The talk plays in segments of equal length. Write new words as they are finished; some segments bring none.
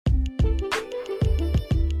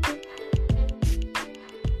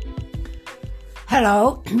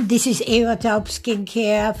Hello, this is Eva Taub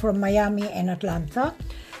Skincare from Miami and Atlanta.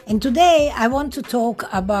 And today I want to talk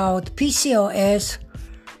about PCOS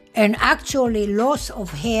and actually loss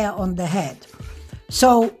of hair on the head.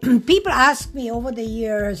 So people ask me over the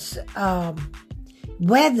years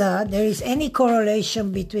whether there is any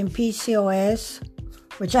correlation between PCOS,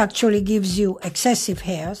 which actually gives you excessive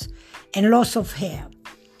hairs, and loss of hair.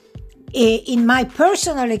 In my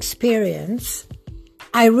personal experience,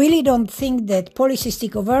 I really don't think that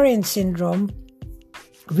polycystic ovarian syndrome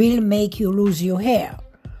will make you lose your hair.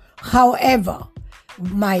 However,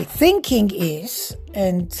 my thinking is,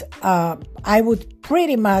 and I would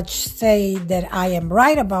pretty much say that I am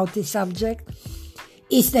right about this subject,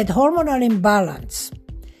 is that hormonal imbalance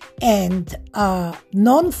and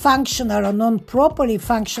non-functional or non-properly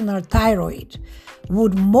functional thyroid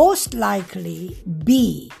would most likely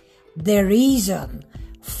be the reason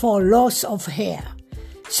for loss of hair.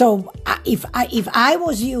 So if I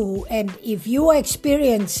was you and if you are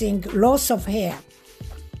experiencing loss of hair,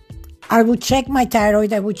 I would check my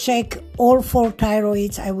thyroid, I would check all 4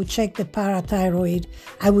 thyroids, I would check the parathyroid,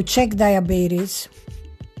 I would check diabetes,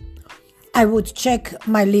 I would check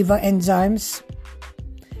my liver enzymes,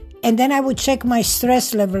 and then I would check my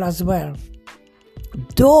stress level as well.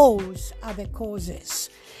 Those are the causes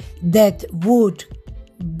that would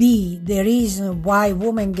be the reason why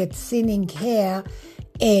women get thinning hair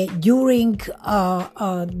during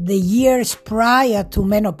the years prior to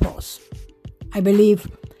menopause. I believe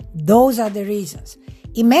those are the reasons.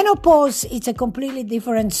 In menopause, it's a completely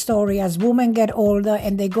different story. As women get older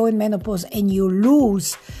and they go in menopause and you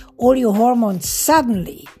lose all your hormones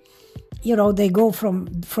suddenly, they go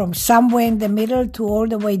from somewhere in the middle to all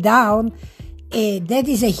the way down. That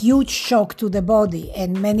is a huge shock to the body,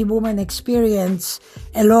 and many women experience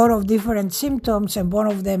a lot of different symptoms, and one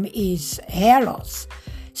of them is hair loss.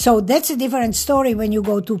 So that's a different story when you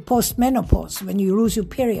go to post-menopause, when you lose your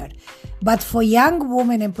period. But for young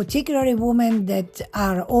women, and particularly women that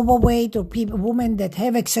are overweight or women that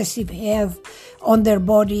have excessive hair on their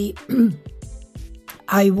body,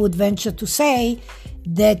 I would venture to say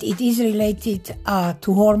that it is related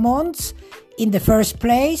to hormones in the first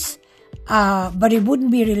place, but it wouldn't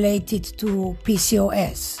be related to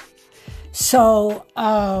PCOS. So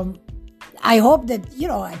I hope that,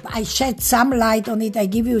 I shed some light on it. I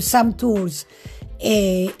give you some tools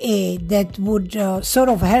that would sort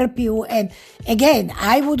of help you. And again,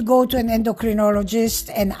 I would go to an endocrinologist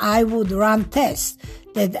and I would run tests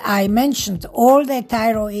that I mentioned, all the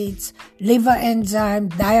thyroids, liver enzyme,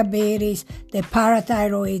 diabetes, the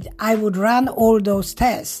parathyroid. I would run all those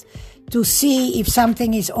tests to see if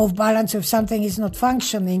something is off balance, if something is not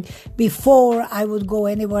functioning, before I would go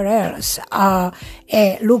anywhere else,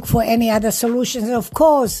 look for any other solutions. And of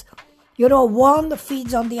course, one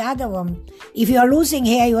feeds on the other one. If you are losing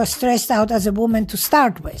hair, you are stressed out as a woman to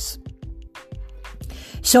start with.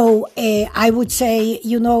 So I would say,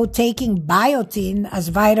 taking biotin as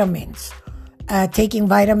vitamins, taking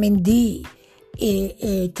vitamin D,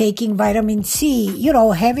 taking vitamin C,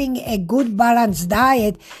 having a good balanced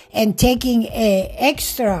diet and taking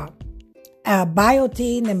extra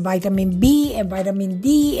biotin and vitamin B and vitamin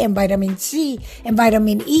D and vitamin C and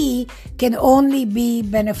vitamin E can only be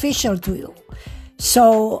beneficial to you.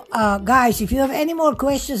 So, guys, if you have any more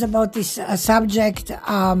questions about this subject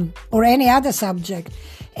or any other subject,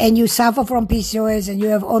 and you suffer from PCOS and you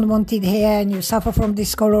have unwanted hair and you suffer from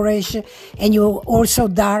discoloration and you're also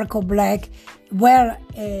dark or black, well,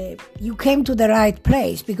 you came to the right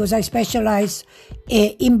place, because I specialize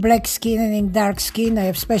in black skin and in dark skin. I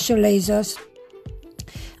have special lasers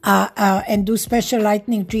and do special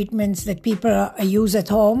lightening treatments that people use at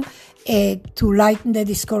home to lighten the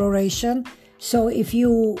discoloration. So if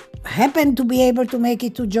you happen to be able to make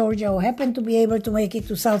it to Georgia or happen to be able to make it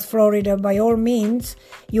to South Florida, by all means,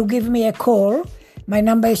 you give me a call. My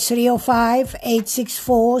number is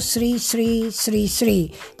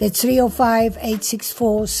 305-864-3333. That's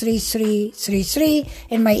 305-864-3333.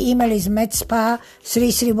 And my email is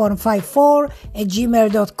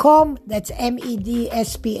medspa33154@gmail.com. That's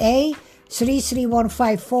MEDSPA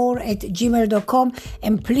 33154@gmail.com.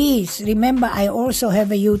 And please remember, I also have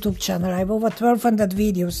a YouTube channel. I have over 1,200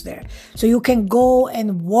 videos there. So you can go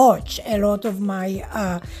and watch a lot of my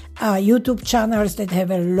YouTube channels that have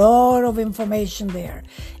a lot of information there.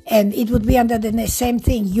 And it would be under the same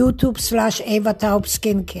thing, YouTube/Eva Taub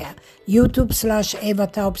Skincare. YouTube/Eva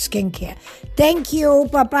Taub Skincare. Thank you.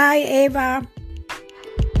 Bye-bye, Eva.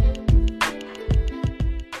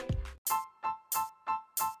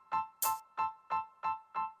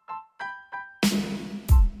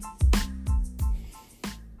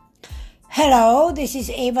 Hello, this is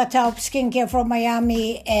Eva Taub Skincare from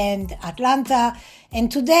Miami and Atlanta.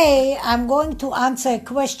 And today I'm going to answer a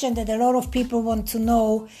question that a lot of people want to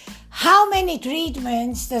know. How many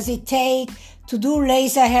treatments does it take to do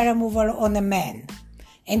laser hair removal on a man?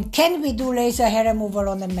 And can we do laser hair removal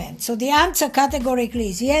on a man? So the answer categorically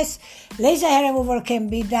is yes. Laser hair removal can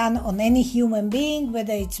be done on any human being,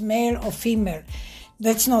 whether it's male or female.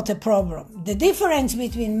 That's not a problem. The difference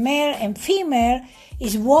between male and female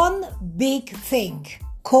is one big thing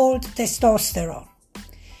called testosterone.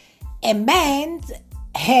 A man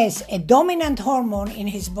has a dominant hormone in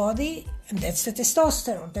his body, and that's the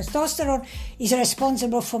testosterone. Testosterone is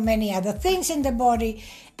responsible for many other things in the body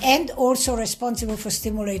and also responsible for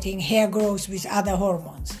stimulating hair growth with other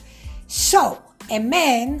hormones. So, a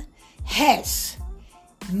man has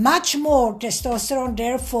much more testosterone,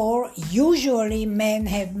 therefore, usually men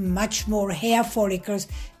have much more hair follicles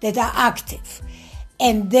that are active.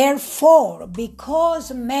 And therefore,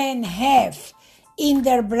 because men have in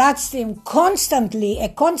their bloodstream constantly a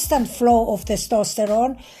constant flow of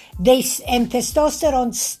testosterone, and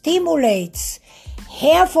testosterone stimulates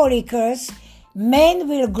hair follicles, men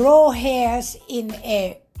will grow hairs in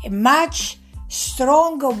a much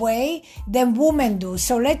stronger way than women do.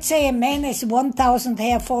 So let's say a man has 1,000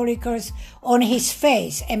 hair follicles on his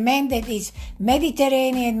face. A man that is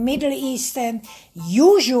Mediterranean, Middle Eastern,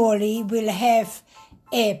 usually will have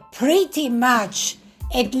a pretty much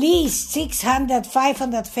at least 600,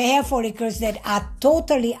 500 hair follicles that are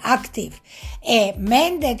totally active. A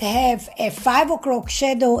men that have a 5 o'clock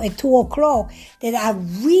shadow at 2 o'clock that are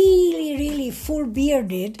really, really full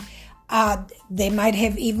bearded, they might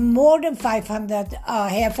have even more than 500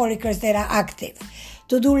 hair follicles that are active.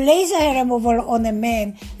 To do laser hair removal on a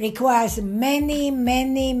man requires many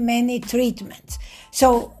treatments.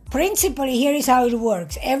 So principally, here is how it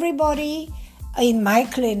works. Everybody in my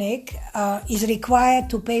clinic is required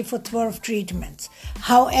to pay for 12 treatments.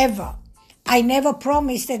 However, I never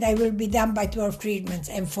promise that I will be done by 12 treatments,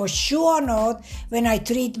 and for sure not when I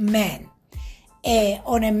treat men.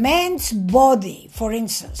 On a man's body, for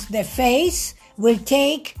instance, the face will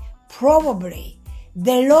take probably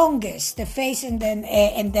the longest, the face and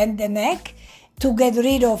then the neck, to get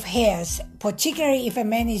rid of hairs, particularly if a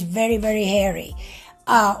man is very, very hairy.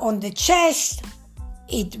 On the chest,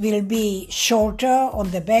 it will be shorter. On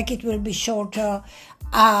the back, it will be shorter.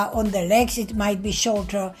 On the legs, it might be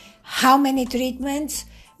shorter. How many treatments?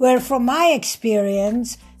 Well, from my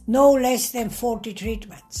experience, no less than 40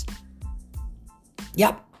 treatments.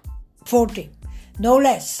 Yep, 40. No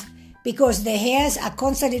less. Because the hairs are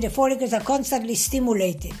constantly, the follicles are constantly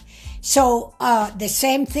stimulated. So the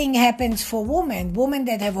same thing happens for women. Women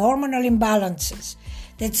that have hormonal imbalances,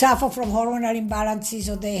 that suffer from hormonal imbalances,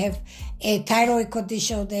 or they have a thyroid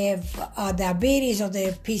condition, or they have diabetes, or they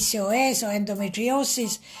have PCOS or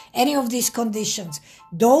endometriosis, any of these conditions.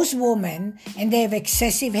 Those women, and they have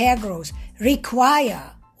excessive hair growth,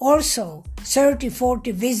 require also 30,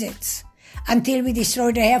 40 visits until we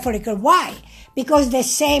destroy the hair follicle. Why? Because the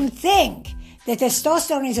same thing. The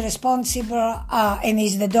testosterone is responsible and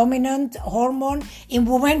is the dominant hormone in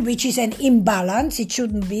women, which is an imbalance. It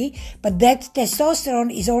shouldn't be. But that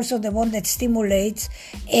testosterone is also the one that stimulates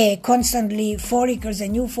constantly follicles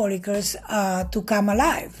and new follicles to come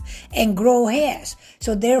alive and grow hairs.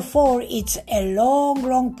 So therefore, it's a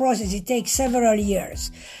long process. It takes several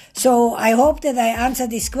years. So I hope that I answered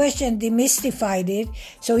this question, demystified it.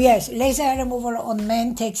 So yes, laser hair removal on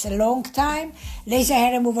men takes a long time. Laser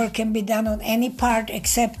hair removal can be done on any part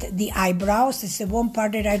except the eyebrows. It's the one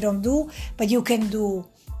part that I don't do, but you can do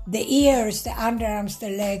the ears, the underarms, the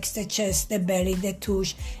legs, the chest, the belly, the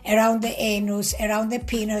tush, around the anus, around the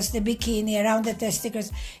penis, the bikini, around the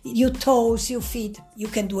testicles, your toes, your feet. You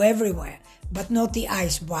can do everywhere, but not the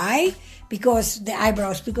eyes. Why? Because the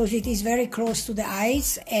eyebrows, because it is very close to the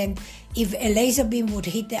eyes, and if a laser beam would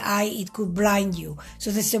hit the eye, it could blind you.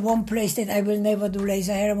 So that's the one place that I will never do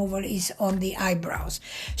laser hair removal, is on the eyebrows.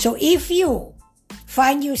 So if you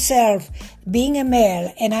find yourself being a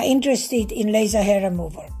male and are interested in laser hair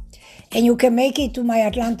removal, and you can make it to my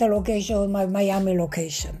Atlanta location or my Miami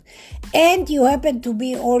location, and you happen to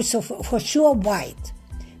be also for sure white,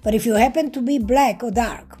 but if you happen to be black or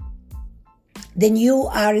dark, then you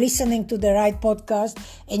are listening to the right podcast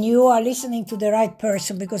and you are listening to the right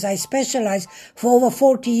person, because I specialize for over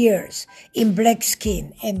 40 years in black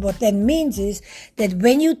skin. And what that means is that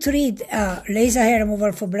when you treat laser hair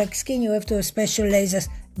removal for black skin, you have to have special lasers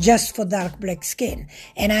just for dark black skin.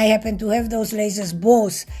 And I happen to have those lasers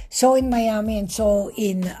both, so in Miami and so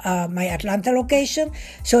in my Atlanta location.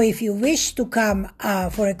 So if you wish to come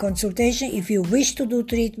for a consultation, if you wish to do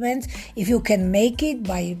treatments, if you can make it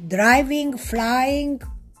by driving, flying,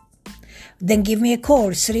 then give me a call,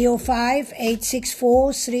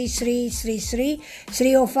 305-864-3333,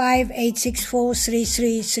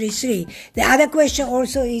 305-864-3333. The other question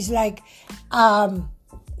also is like,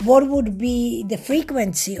 what would be the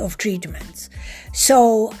frequency of treatments?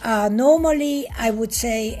 So normally I would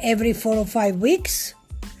say every 4 or 5 weeks.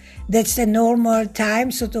 That's the normal time,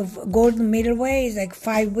 sort of golden middle way is like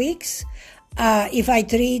 5 weeks. If I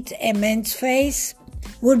treat a man's face,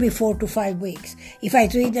 would be 4 to 5 weeks. If I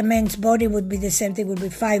treat a man's body, would be the same thing, would be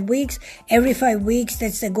 5 weeks. Every 5 weeks,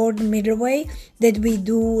 that's the golden middle way that we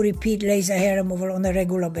do repeat laser hair removal on a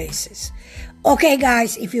regular basis. Okay,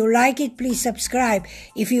 guys, if you like it, please subscribe.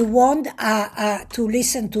 If you want to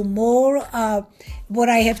listen to more what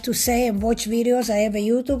I have to say and watch videos, I have a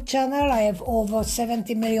YouTube channel. I have over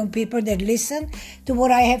 70 million people that listen to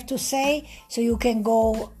what I have to say. So you can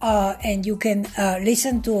go and you can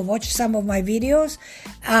listen to or watch some of my videos.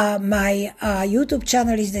 My YouTube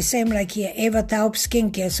channel is the same like here, Eva Taub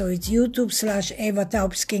Skincare. So it's YouTube/Eva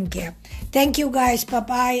Taub Skincare. Thank you, guys.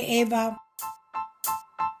 Bye-bye, Eva.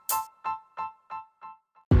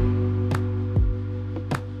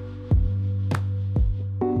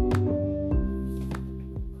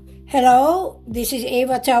 Hello, this is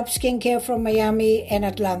Eva Taub Skincare from Miami and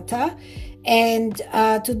Atlanta. And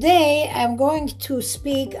today I'm going to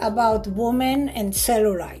speak about women and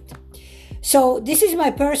cellulite. So this is my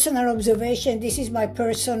personal observation. This is my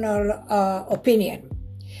personal opinion.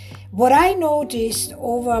 What I noticed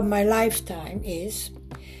over my lifetime is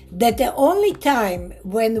that the only time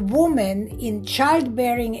when women in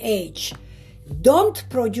childbearing age don't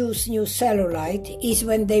produce new cellulite is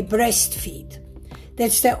when they breastfeed.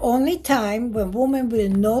 That's the only time when women will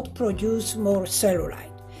not produce more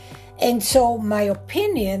cellulite. And so my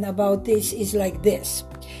opinion about this is like this.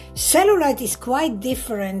 Cellulite is quite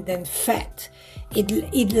different than fat.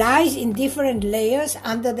 It lies in different layers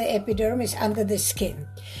under the epidermis, under the skin.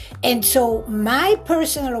 And so my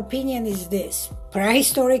personal opinion is this.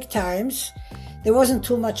 Prehistoric times, there wasn't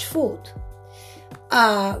too much food.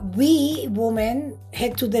 We women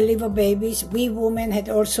had to deliver babies. We women had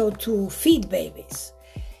also to feed babies.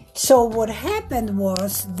 So what happened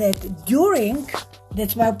was that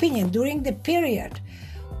that's my opinion, during the period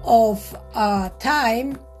of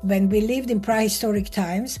time when we lived in prehistoric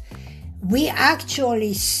times, we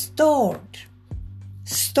actually stored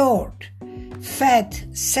fat,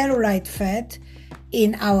 cellulite fat,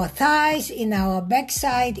 in our thighs, in our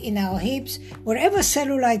backside, in our hips, wherever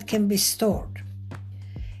cellulite can be stored.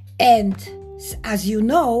 And as you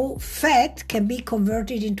know, fat can be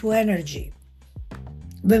converted into energy.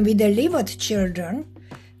 When we delivered children,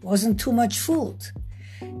 wasn't too much food.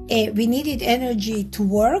 We needed energy to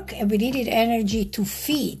work and we needed energy to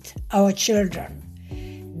feed our children.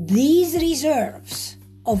 These reserves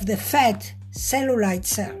of the fat cellulite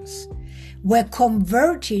cells were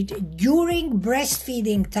converted during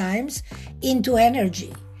breastfeeding times into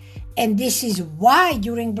energy. And this is why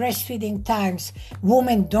during breastfeeding times,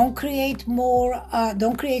 women don't create more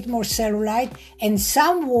cellulite, and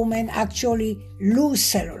some women actually lose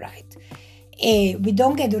cellulite. We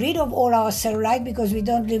don't get rid of all our cellulite because we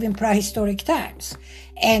don't live in prehistoric times.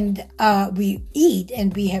 And we eat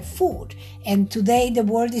and we have food. And today the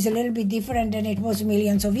world is a little bit different than it was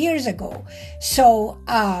millions of years ago. So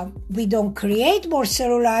we don't create more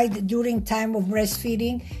cellulite during time of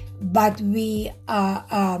breastfeeding, but we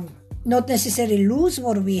not necessarily lose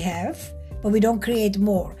what we have, but we don't create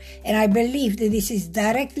more. And I believe that this is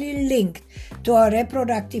directly linked to our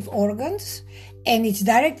reproductive organs, and it's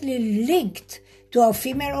directly linked to our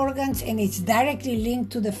female organs, and it's directly linked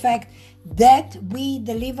to the fact that we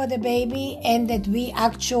deliver the baby and that we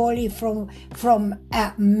actually, from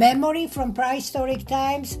memory from prehistoric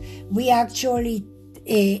times, we actually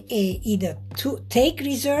either take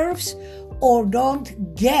reserves or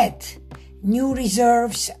don't get new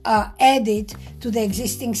reserves added to the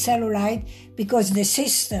existing cellulite, because the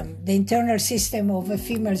internal system of a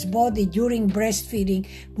female's body during breastfeeding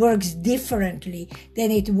works differently than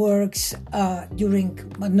it works during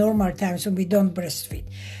normal times when we don't breastfeed.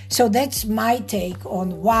 So that's my take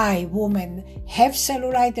on why women have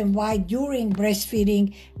cellulite and why during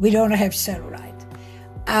breastfeeding we don't have cellulite.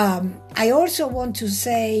 I also want to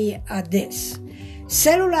say this.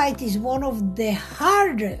 Cellulite is one of the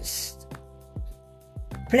hardest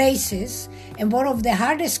places and one of the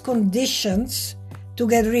hardest conditions to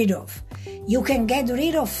get rid of. You can get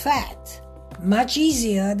rid of fat much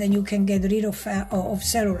easier than you can get rid of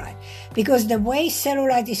cellulite. Because the way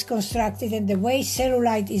cellulite is constructed and the way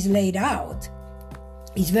cellulite is laid out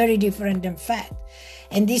is very different than fat.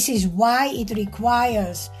 And this is why it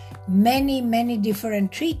requires many, many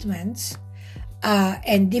different treatments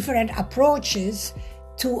and different approaches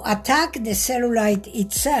to attack the cellulite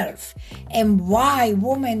itself, and why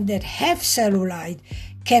women that have cellulite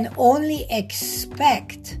can only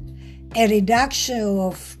expect a reduction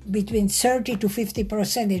of between 30 to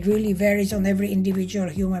 50%. It really varies on every individual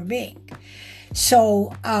human being.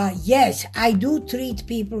 So, yes, I do treat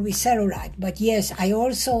people with cellulite, but yes, I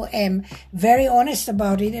also am very honest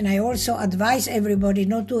about it, and I also advise everybody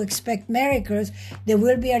not to expect miracles. There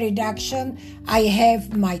will be a reduction. I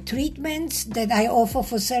have my treatments that I offer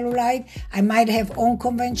for cellulite. I might have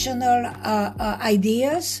unconventional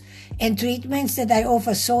ideas and treatments that I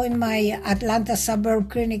offer, so in my Atlanta suburb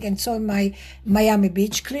clinic and so in my Miami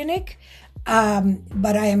Beach clinic.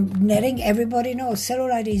 But I am letting everybody know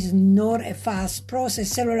cellulite is not a fast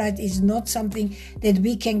process. Cellulite is not something that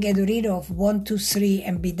we can get rid of 1, 2, 3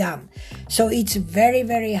 and be done. So it's very,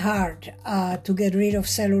 very hard to get rid of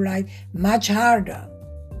cellulite, much harder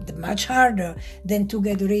than to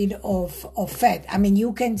get rid of fat. I mean,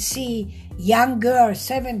 you can see young girls,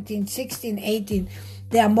 17, 16, 18,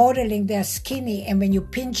 they are modeling, they are skinny, and when you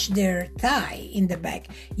pinch their thigh in the back,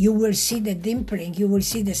 you will see the dimpling, you will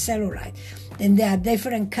see the cellulite. And there are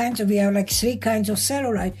different kinds we have like 3 kinds of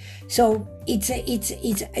cellulite. So it's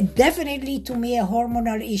definitely, to me, a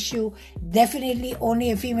hormonal issue, definitely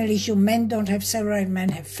only a female issue. Men don't have cellulite, men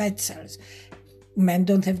have fat cells. Men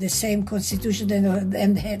don't have the same constitution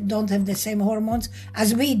and don't have the same hormones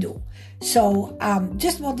as we do. So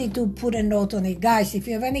just wanted to put a note on it. Guys, if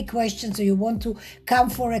you have any questions or you want to come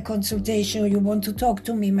for a consultation or you want to talk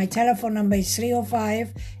to me, my telephone number is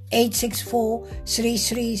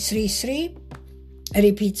 305-864-3333. I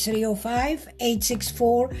repeat,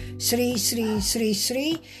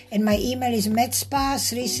 305-864-3333. And my email is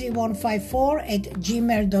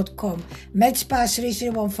medspa33154@gmail.com.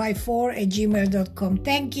 medspa33154@gmail.com.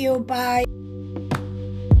 Thank you. Bye.